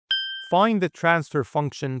Find the transfer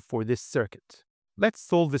function for this circuit. Let's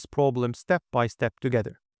solve this problem step by step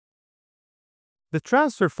together. The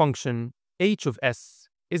transfer function h of s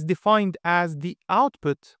is defined as the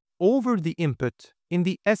output over the input in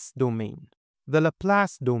the S domain, the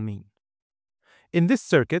Laplace domain. In this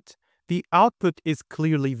circuit, the output is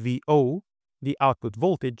clearly VO, the output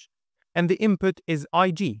voltage, and the input is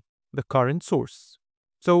IG, the current source.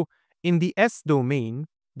 So, in the S domain,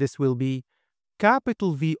 this will be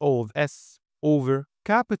capital VO of S over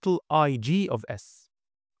capital IG of S.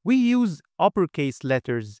 We use uppercase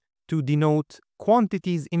letters to denote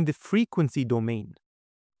quantities in the frequency domain,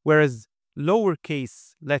 whereas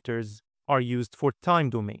lowercase letters are used for time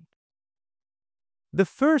domain. The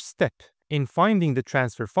first step in finding the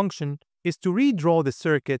transfer function is to redraw the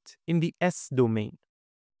circuit in the S domain.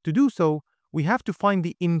 To do so, we have to find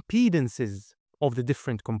the impedances of the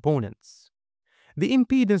different components. The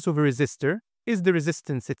impedance of a resistor is the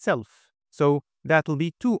resistance itself, so that will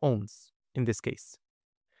be 2 ohms in this case.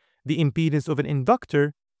 The impedance of an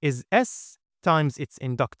inductor is S times its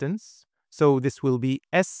inductance, so this will be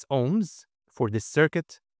S ohms for this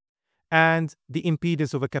circuit. And the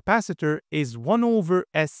impedance of a capacitor is 1 over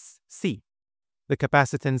SC. The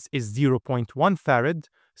capacitance is 0.1 farad,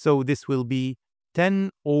 so this will be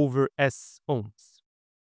 10 over S ohms.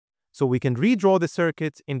 So we can redraw the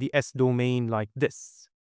circuit in the S domain like this.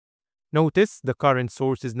 Notice the current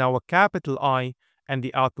source is now a capital I and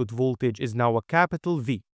the output voltage is now a capital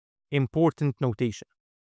V. Important notation.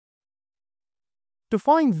 To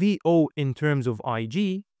find VO in terms of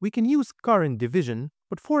IG, we can use current division,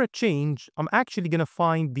 but for a change, I'm actually going to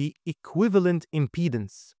find the equivalent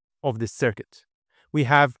impedance of this circuit. We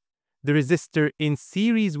have the resistor in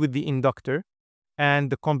series with the inductor, and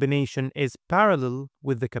the combination is parallel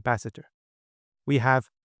with the capacitor. We have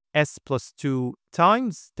S plus 2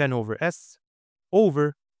 times 10 over S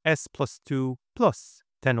over S plus 2 plus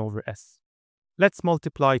 10 over S. Let's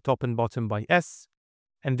multiply top and bottom by S,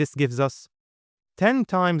 and this gives us 10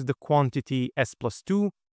 times the quantity S plus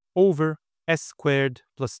 2 over S squared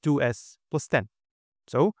plus 2S plus 10.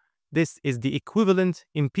 So, this is the equivalent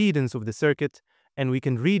impedance of the circuit, and we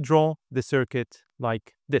can redraw the circuit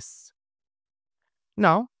like this.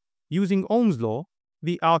 Now, using Ohm's law,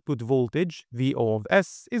 the output voltage, VO of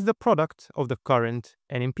S, is the product of the current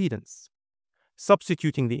and impedance.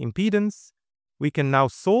 Substituting the impedance, we can now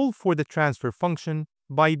solve for the transfer function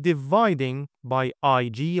by dividing by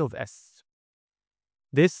IG of S.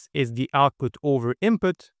 This is the output over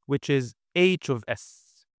input, which is H of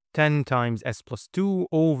S, 10 times S plus 2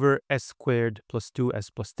 over S squared plus 2S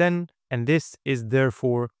plus 10, and this is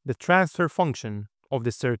therefore the transfer function of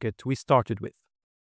the circuit we started with.